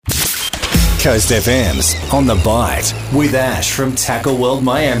Coast FM's On The Bite with Ash from Tackle World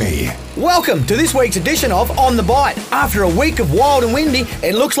Miami. Welcome to this week's edition of On The Bite. After a week of wild and windy,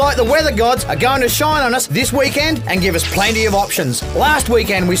 it looks like the weather gods are going to shine on us this weekend and give us plenty of options. Last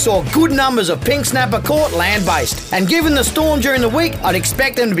weekend we saw good numbers of pink snapper caught land-based, and given the storm during the week, I'd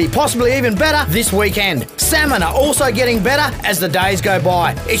expect them to be possibly even better this weekend. Salmon are also getting better as the days go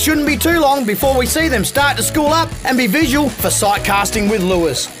by. It shouldn't be too long before we see them start to school up and be visual for sight casting with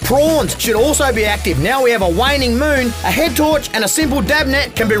lures. Prawns should also be active now we have a waning moon. A head torch and a simple dab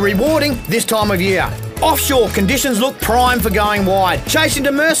net can be rewarding this time of year. Offshore conditions look prime for going wide, chasing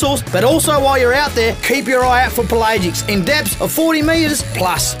demersals, but also while you're out there, keep your eye out for pelagics in depths of 40 metres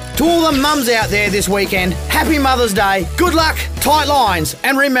plus. To all the mums out there this weekend, happy Mother's Day, good luck, tight lines,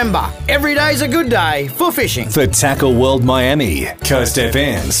 and remember, every day's a good day for fishing. For Tackle World Miami, Coast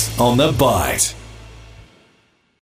FM's On The Bite.